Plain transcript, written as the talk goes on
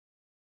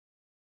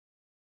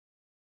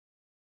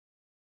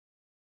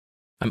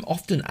I'm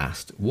often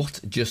asked what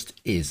just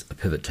is a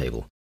pivot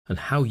table and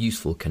how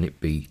useful can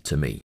it be to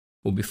me?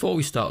 Well, before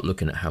we start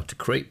looking at how to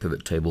create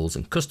pivot tables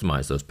and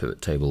customize those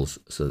pivot tables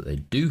so that they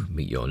do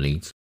meet your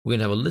needs, we're going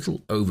to have a little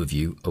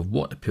overview of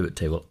what a pivot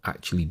table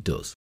actually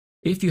does.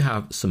 If you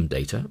have some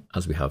data,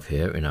 as we have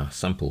here in our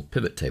sample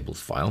pivot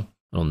tables file,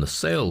 and on the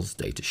sales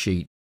data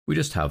sheet, we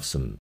just have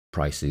some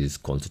prices,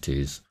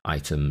 quantities,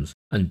 items,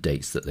 and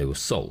dates that they were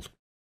sold.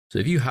 So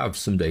if you have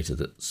some data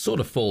that sort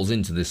of falls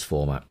into this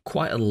format,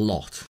 quite a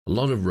lot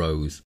of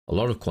rows, a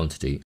lot of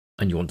quantity,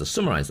 and you want to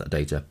summarize that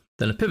data,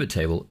 then a pivot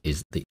table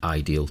is the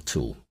ideal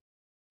tool.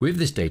 With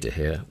this data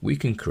here, we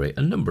can create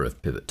a number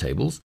of pivot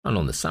tables, and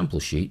on the sample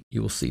sheet,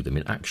 you will see them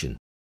in action.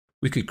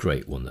 We could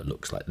create one that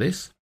looks like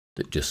this,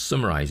 that just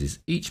summarizes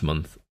each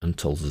month and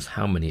tells us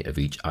how many of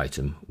each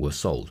item were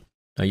sold.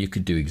 Now you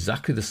could do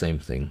exactly the same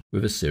thing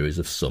with a series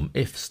of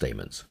sum-if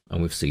statements,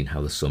 and we've seen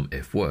how the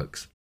sum-if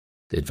works.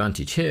 The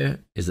advantage here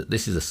is that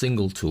this is a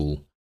single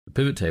tool. The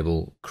pivot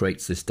table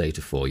creates this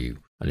data for you,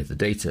 and if the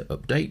data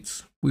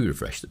updates, we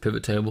refresh the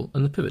pivot table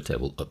and the pivot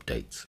table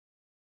updates.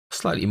 A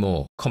slightly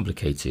more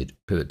complicated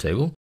pivot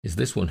table is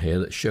this one here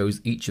that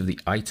shows each of the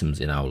items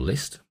in our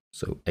list.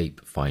 So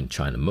ape, fine,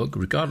 china, mug,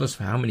 regardless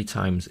of how many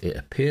times it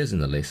appears in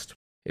the list,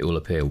 it will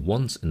appear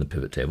once in the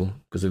pivot table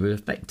because we've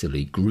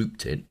effectively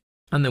grouped it,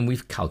 and then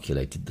we've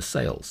calculated the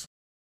sales.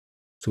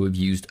 So we've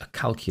used a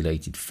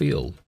calculated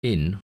field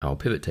in our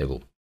pivot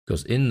table,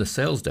 because in the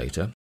sales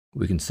data,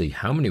 we can see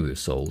how many we've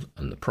sold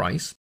and the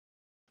price,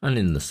 and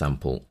in the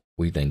sample,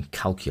 we then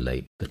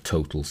calculate the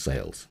total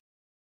sales.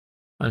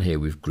 And here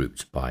we've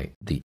grouped by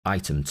the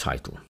item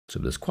title. So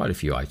there's quite a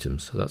few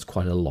items, so that's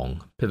quite a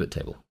long pivot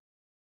table.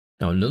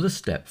 Now another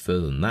step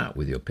further than that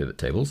with your pivot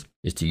tables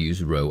is to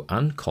use row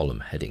and column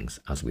headings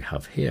as we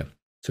have here.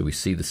 So we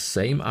see the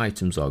same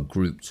items are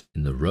grouped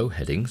in the row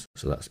headings,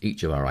 so that's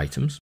each of our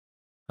items.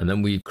 And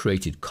then we've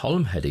created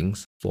column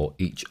headings for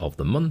each of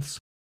the months.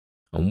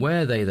 And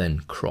where they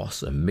then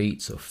cross and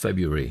meet, so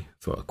February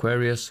for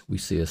Aquarius, we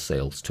see a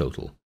sales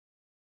total.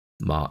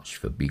 March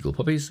for Beagle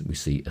Puppies, we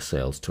see a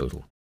sales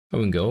total. And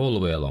we can go all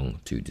the way along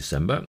to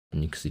December,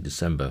 and you can see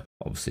December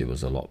obviously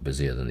was a lot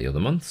busier than the other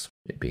months,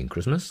 it being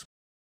Christmas.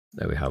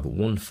 There we have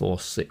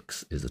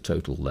 146 is the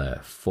total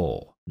there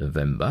for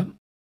November,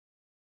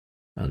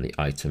 and the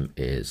item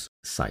is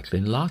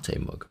Cycling Latte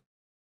Mug.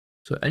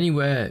 So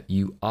anywhere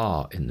you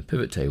are in the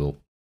pivot table,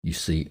 you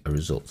see a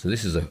result. So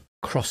this is a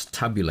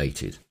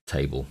cross-tabulated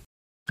table,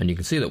 and you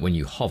can see that when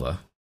you hover,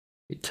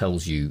 it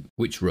tells you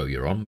which row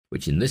you're on,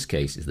 which in this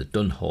case is the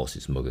Dun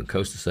Horses Mug and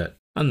Coaster Set,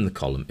 and the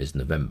column is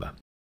November.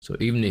 So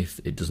even if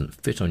it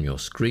doesn't fit on your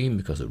screen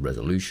because of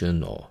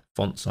resolution or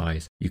font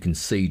size, you can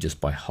see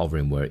just by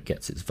hovering where it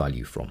gets its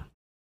value from.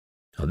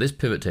 Now this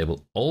pivot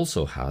table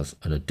also has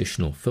an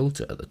additional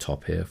filter at the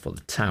top here for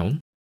the town,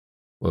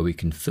 where we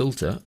can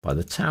filter by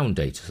the town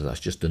data. So that's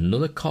just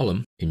another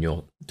column in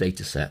your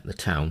data set, the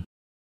town,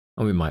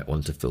 and we might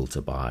want to filter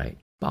by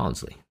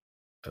Barnsley.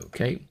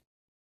 Okay,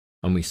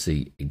 and we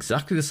see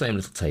exactly the same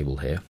little table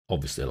here,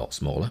 obviously a lot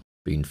smaller,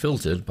 being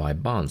filtered by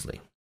Barnsley.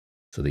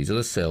 So these are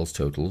the sales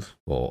totals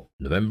for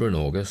November and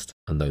August,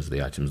 and those are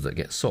the items that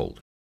get sold.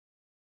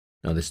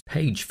 Now this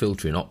page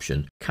filtering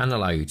option can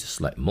allow you to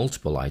select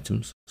multiple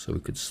items, so we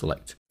could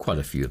select quite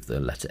a few of the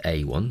letter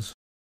A ones.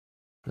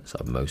 Let's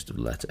have most of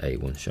the letter A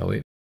ones, shall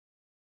we?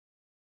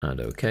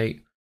 And OK,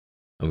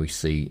 and we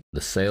see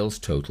the sales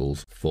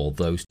totals for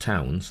those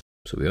towns,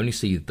 so we only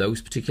see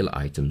those particular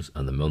items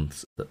and the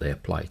months that they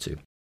apply to.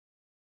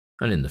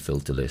 And in the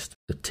filter list,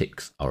 the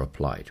ticks are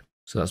applied.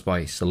 So that's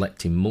by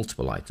selecting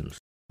multiple items.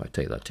 If I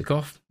take that tick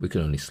off, we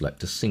can only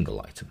select a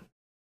single item.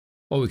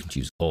 Or we can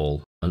choose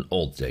all, and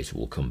all the data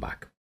will come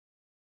back.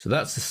 So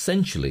that's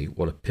essentially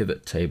what a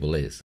pivot table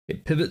is.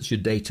 It pivots your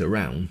data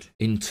around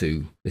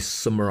into this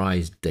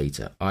summarized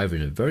data, either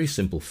in a very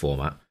simple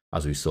format,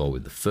 as we saw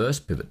with the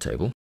first pivot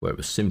table, where it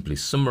was simply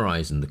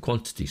summarizing the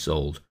quantity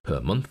sold per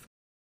month,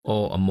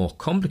 or a more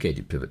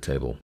complicated pivot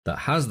table that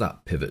has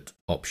that pivot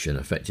option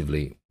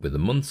effectively with the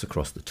months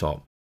across the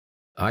top,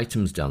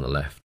 items down the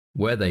left,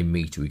 where they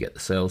meet we get the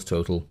sales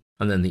total,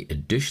 and then the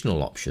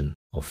additional option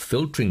of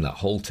filtering that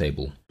whole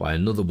table by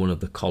another one of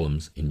the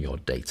columns in your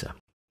data.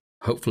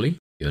 Hopefully,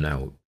 you're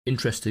now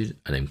interested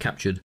and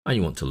captured, and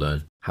you want to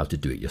learn how to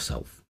do it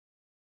yourself.